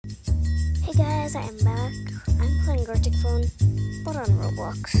Hey guys, I am back. I'm playing Gartic Phone, but on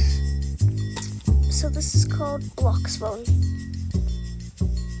Roblox. So this is called Blox Phone.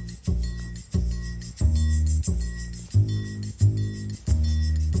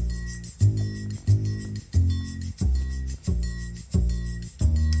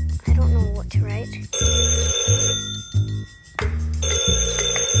 I don't know what to write.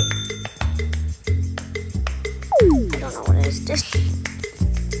 I don't know what it is. Just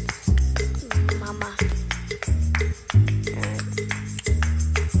Mama.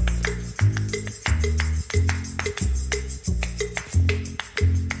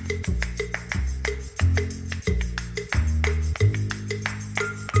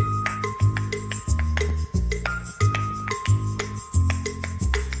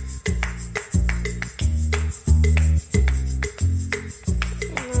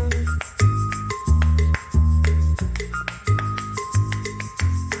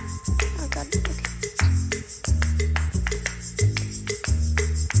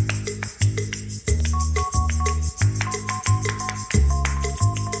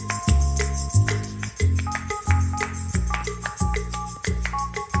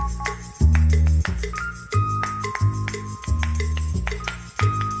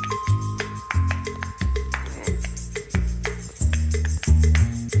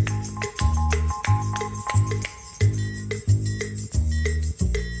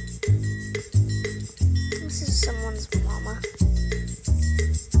 This is someone's mama.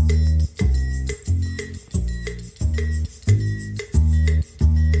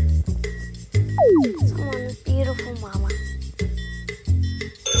 Someone's beautiful mama.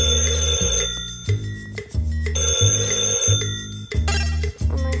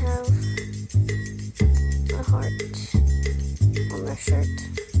 And I have a heart on their shirt.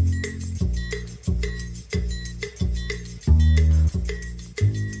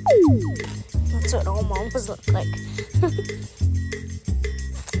 That's what all moms look like.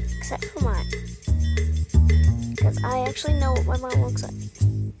 Except for mine. Because I actually know what my mom looks like.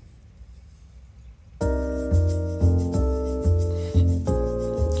 I'm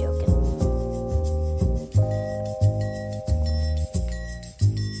joking.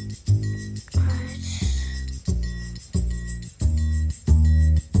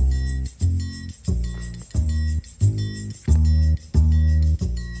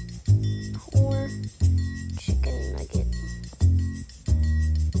 Or chicken nugget.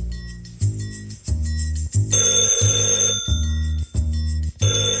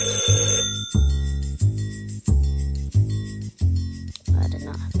 I did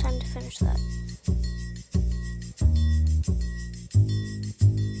not have time to finish that.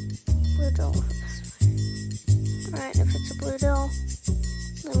 Blue doll. Alright, if it's a blue doll,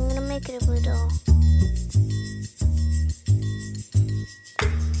 then I'm gonna make it a blue doll.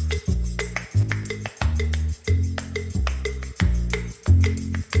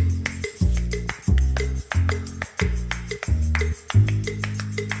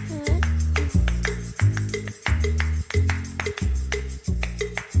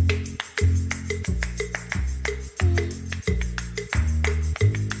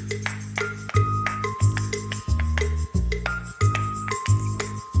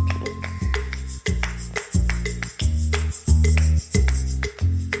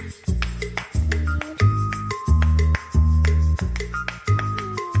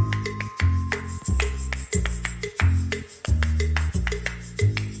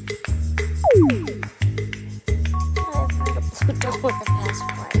 I've had a blue doll with the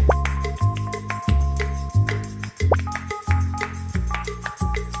passport.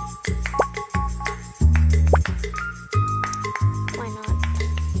 Why not?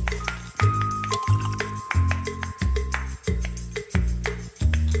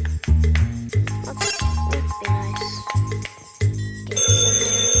 Let's be nice. Get some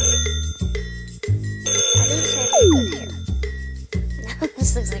hair. I didn't say good hair.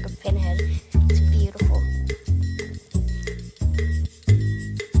 This looks like a pinhead. It's beautiful.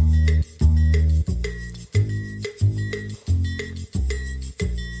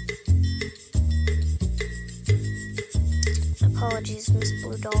 Apologies, Miss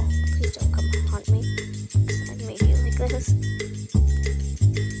Blue Doll. Please don't come haunt me, because I made you like this.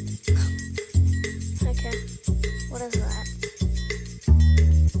 Okay, what is that?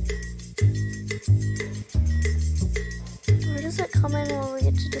 Where does it come in when we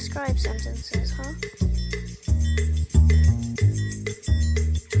get to describe sentences, huh?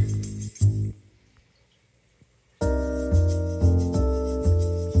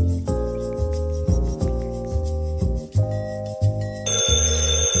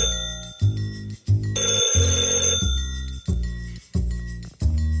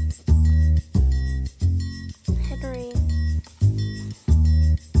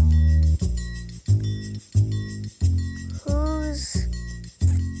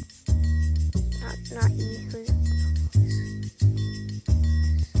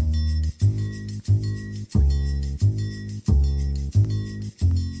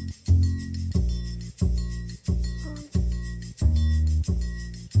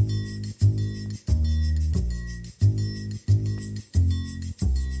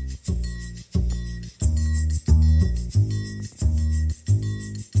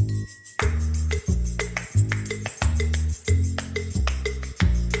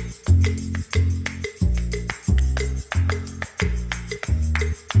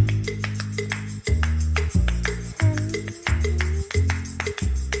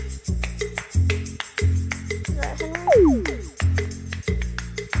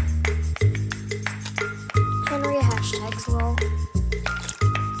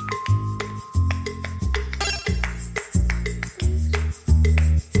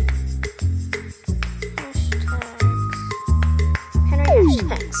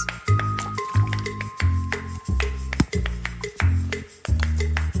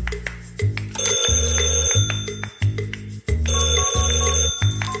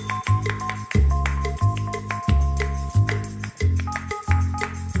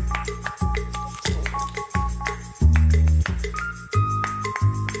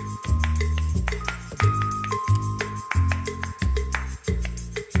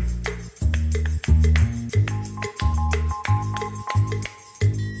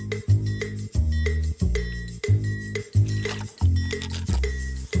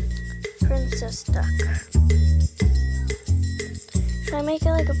 princess duck. Should I make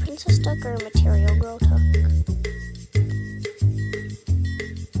it like a princess duck or a material girl duck?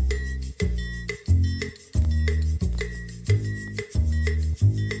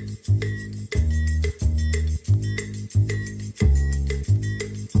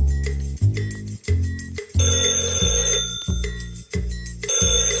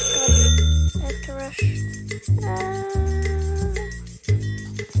 I have to rush.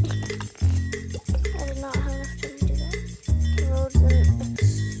 I did not have enough time to do that. The roads and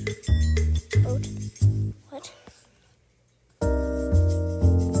explode. What?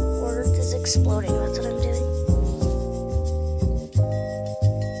 Earth is exploding, that's what I'm doing.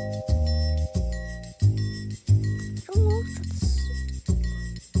 I don't know if that's...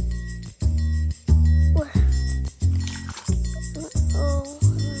 What?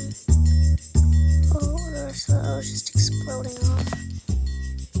 Oh, the rest of that was just exploding off.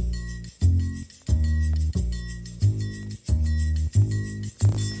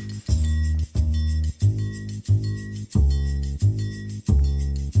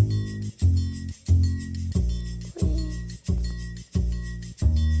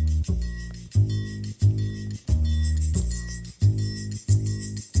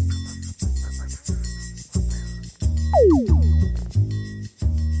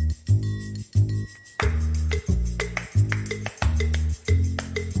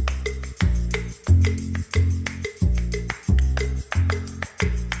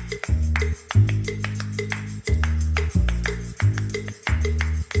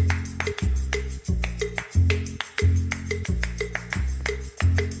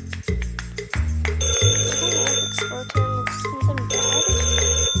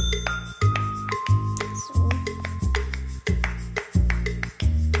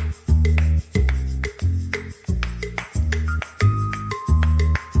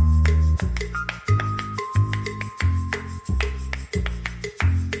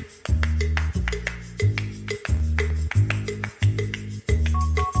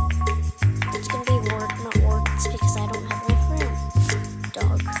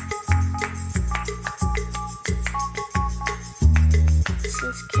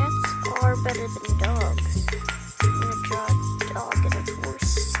 Since cats are better than dogs, I'm going to draw a dog in its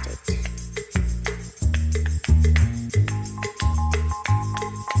worst state.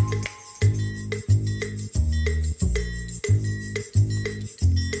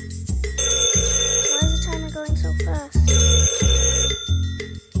 Why is the timer going so fast?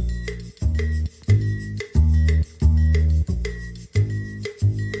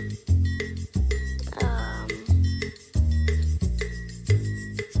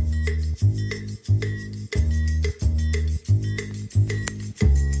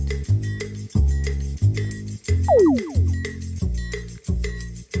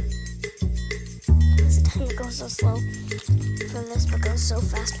 It goes so slow for this, but goes so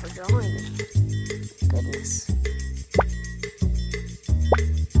fast for drawing. Goodness.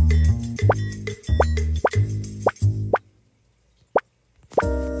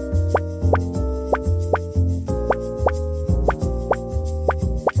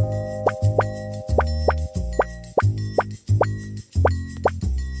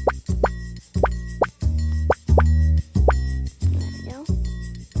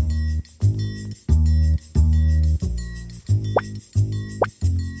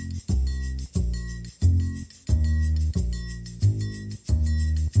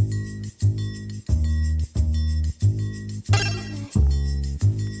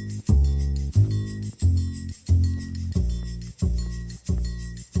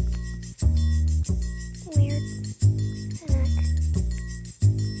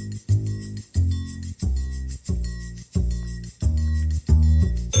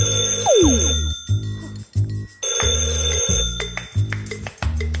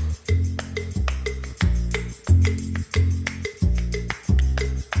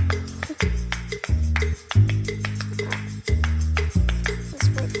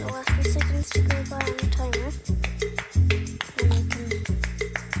 To go by on the timer, and we can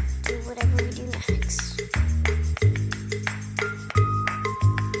do whatever we do next.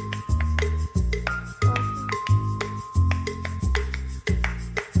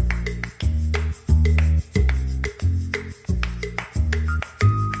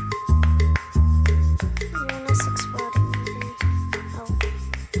 Uranus exploding. Oh.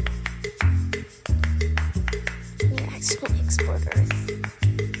 You accidentally explode Earth.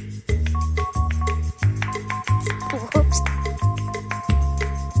 Whoops.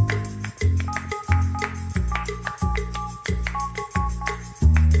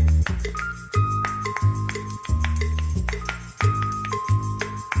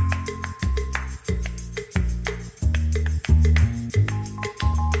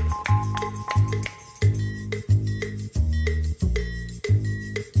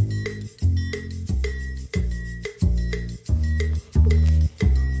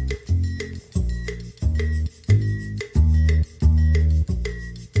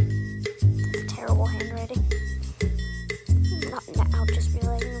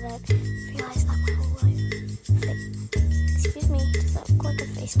 look like a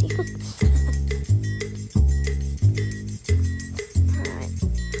face to you? Alright,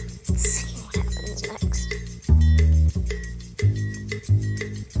 let's see what happens next.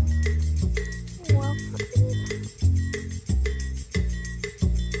 Well,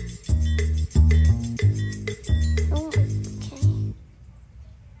 oh, okay.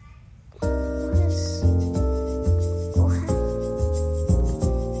 What is...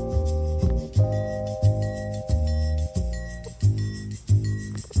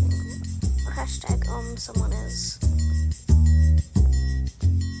 Hashtag someone is.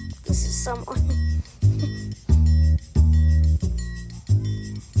 This is someone.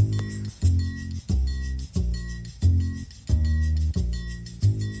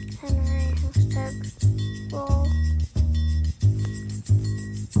 Henry, hashtag roll.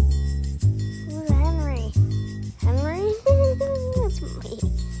 Who's Henry? Henry? That's me.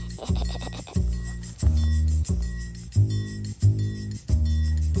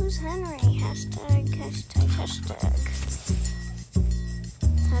 Who's Henry? Hashtag.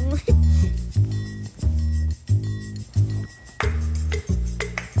 Henry.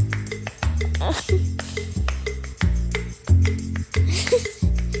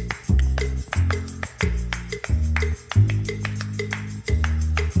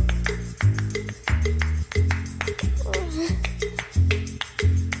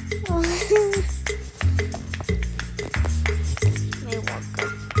 May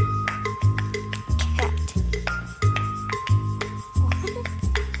welcome. Cat.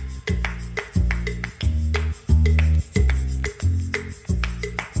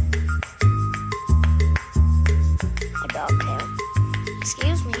 A dog tail.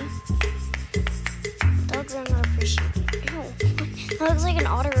 Excuse me. Dogs are not appreciated. Ew. That looks like an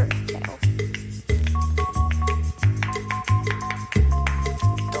otter tail.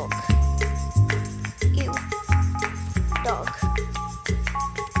 Dog. Ew. Dog.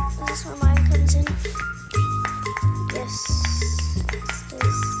 Is this where mine comes in? Yes. It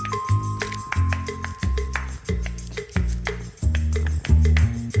is.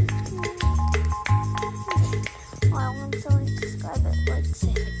 Wow, I'm sorry to describe it like,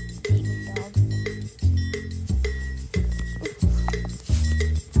 say, baby dog.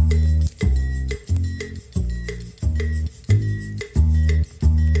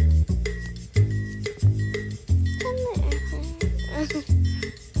 Come there.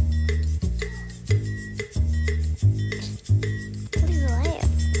 What is that?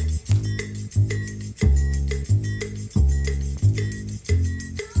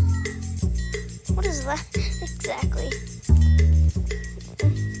 What is that exactly?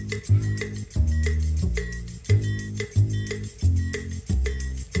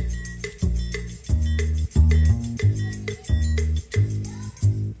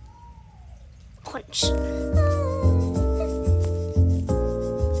 Punch.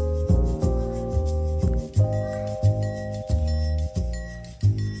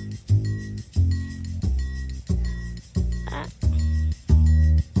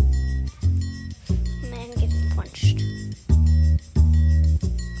 Man getting punched.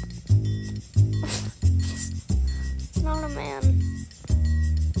 It's not a man.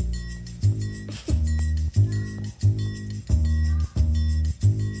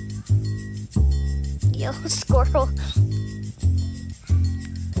 Yellow squirrel.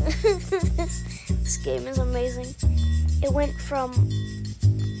 This game is amazing. It went from,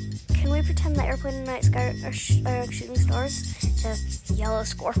 can we pretend the airplane and night sky are shooting stars, to yellow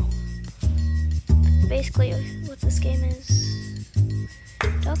squirrel. Basically, what this game is,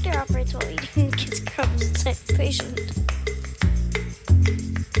 doctor operates while eating kids' crumbs inside the patient.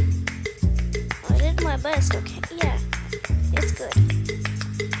 I did my best, okay? Yeah, it's good.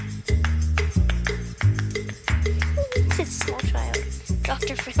 It's a small child.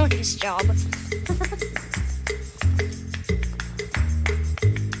 Doctor failed his job.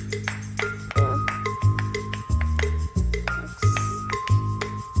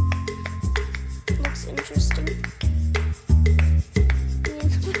 Looks interesting.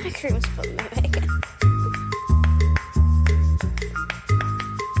 My cream's put me back.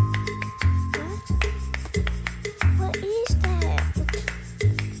 What is that?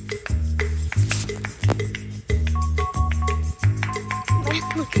 Man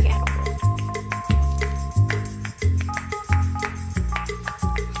looking at it.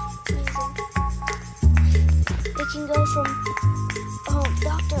 Amazing. It can go from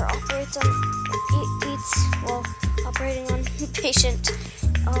doctor operates on operating on patient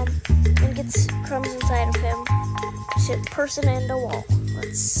and gets crumbs inside of him. Shit, person and a wall.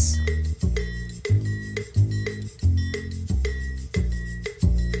 Let's.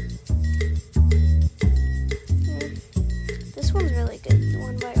 This one's really good.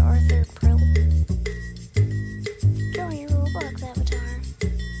 one by Arthur Prill. Draw your Roblox avatar.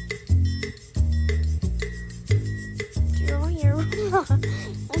 Draw your Roblox.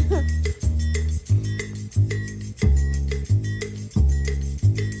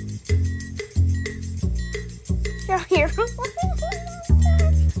 Draw your Roblox.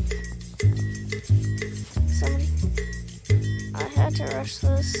 Somebody. I had to rush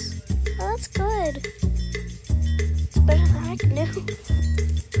this. Oh, that's good. It's better than I can do.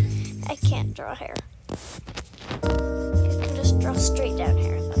 I can't draw hair. I can just draw straight down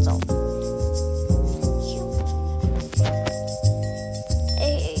hair, that's all.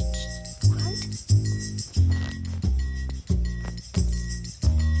 Age. What?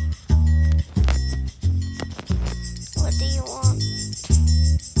 What do you want?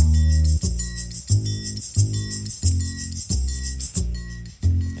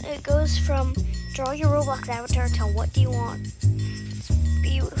 It goes from draw your Roblox avatar to what do you want. It's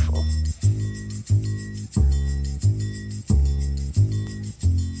beautiful.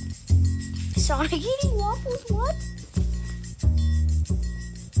 Sonic eating waffles, what?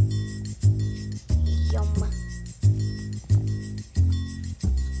 Yum.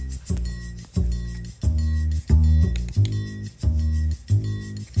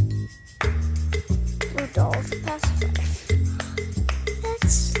 Blue doll for pacifier.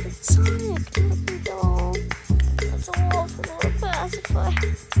 That's Sonic, not blue doll. That's a waffle or a pacifier.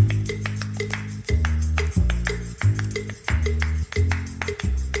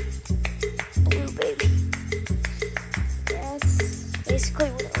 Blue baby. That's basically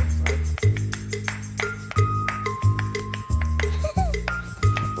what it looks like.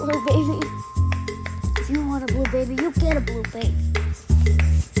 Blue baby. If you want a blue baby, you get a blue baby.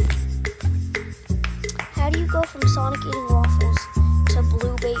 How do you go from Sonic eating waffles to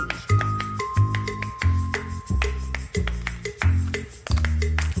blue baby?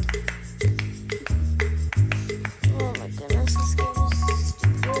 Oh my goodness, this game is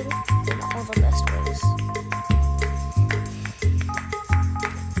stupid in all the best ways.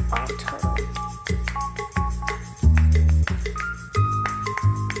 Oh, turtle.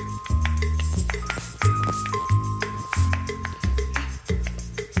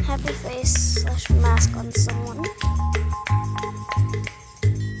 Happy face / mask on someone.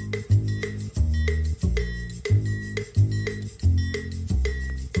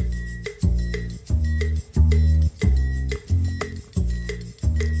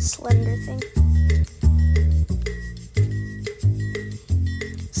 Slender thing.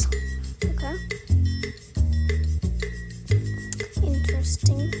 Okay.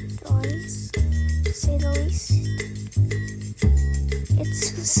 Interesting drawings, to say the least.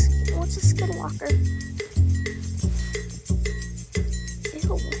 What's a skinwalker?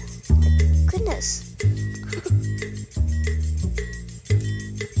 Ew. My goodness.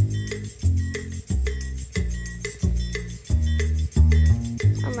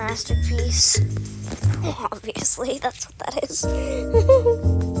 A masterpiece. Obviously, that's what that is.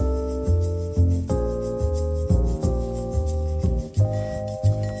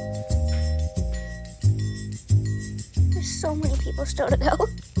 There's so many people still to go.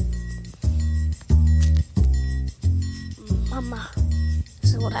 Mama.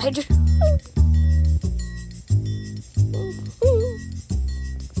 This is what I drew.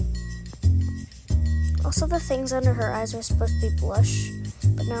 Also, the things under her eyes are supposed to be blush,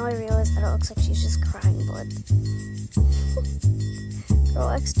 but now I realize that it looks like she's just crying blood. Girl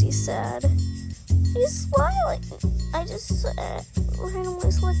XD sad. He's smiling. I just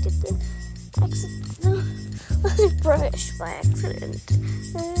randomly selected the brush by accident.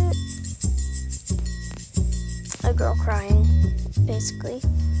 A girl crying, basically.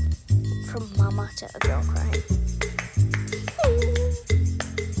 From mama to a girl crying.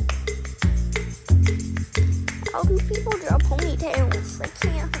 How do people draw ponytails? I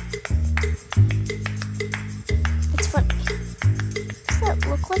can't. It's funny. Does that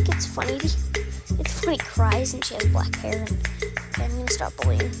look like it's funny? It's funny cries and she has black hair. And okay, I'm gonna stop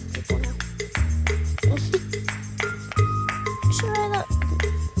bullying people now. Should I not?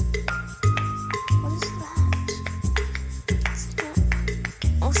 What is that? It's not.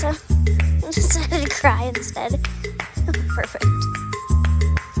 Also, I decided to cry instead. Perfect.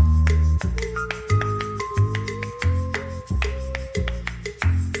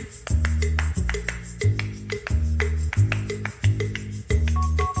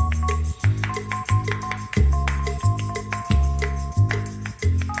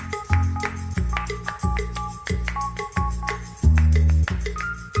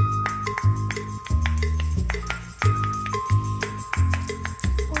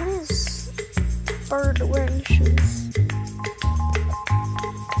 Bird wearing shoes.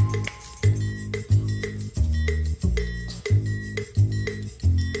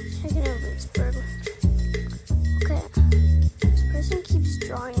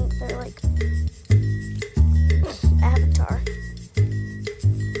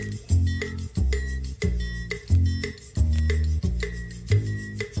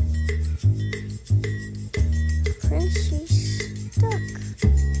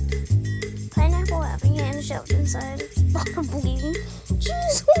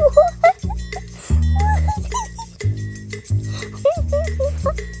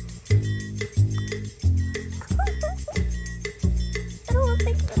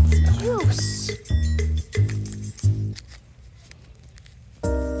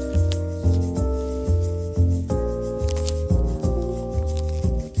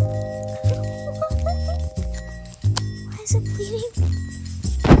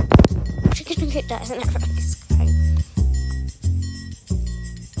 reason everybody's crying.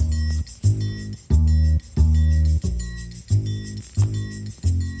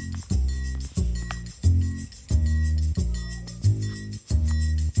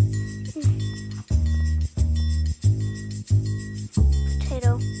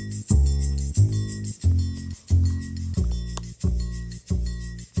 Potato.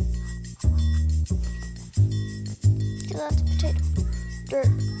 Yeah, that's a potato. Dirt.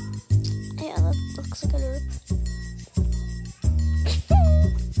 Yeah, that looks like a dirt.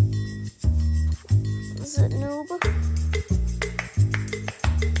 Is it noob?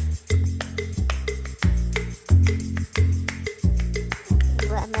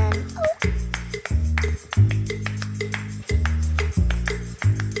 Lemon.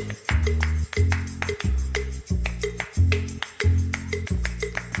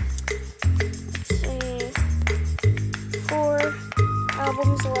 Oh.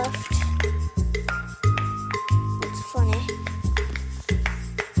 Albums left. It's funny.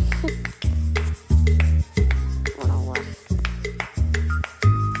 101.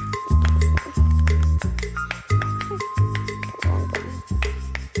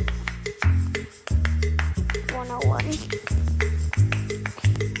 101.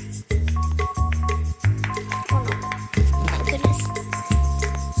 101. Oh goodness.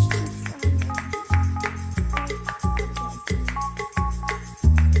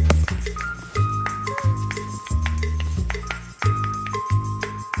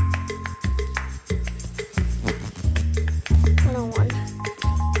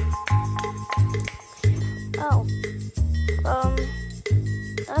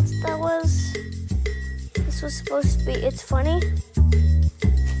 This was supposed to be It's Funny.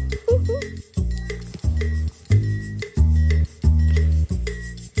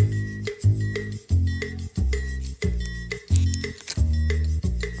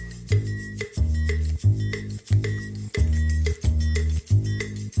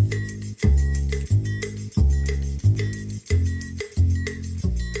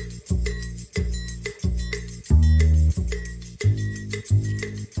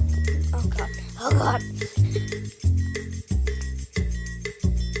 Oh god. Oh god.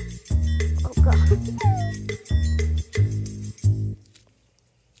 Oh god.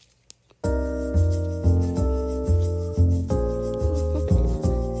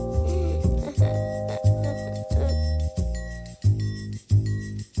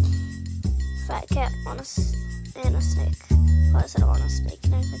 Fat cat on a and a snake. Oh, I said on a snake,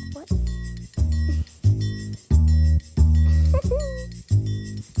 and I was like, what?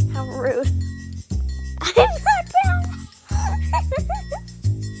 How rude. I'm not down.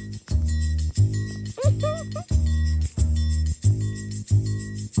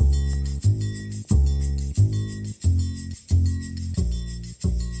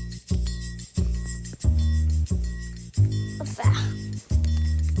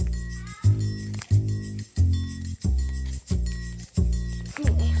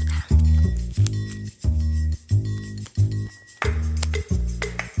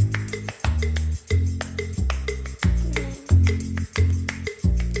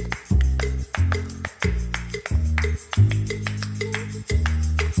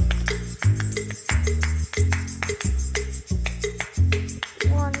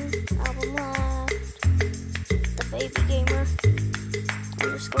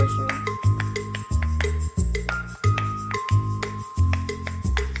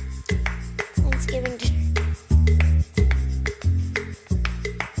 Thanksgiving dinner.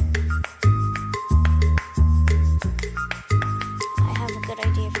 I have a good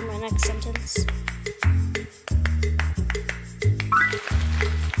idea for my next sentence.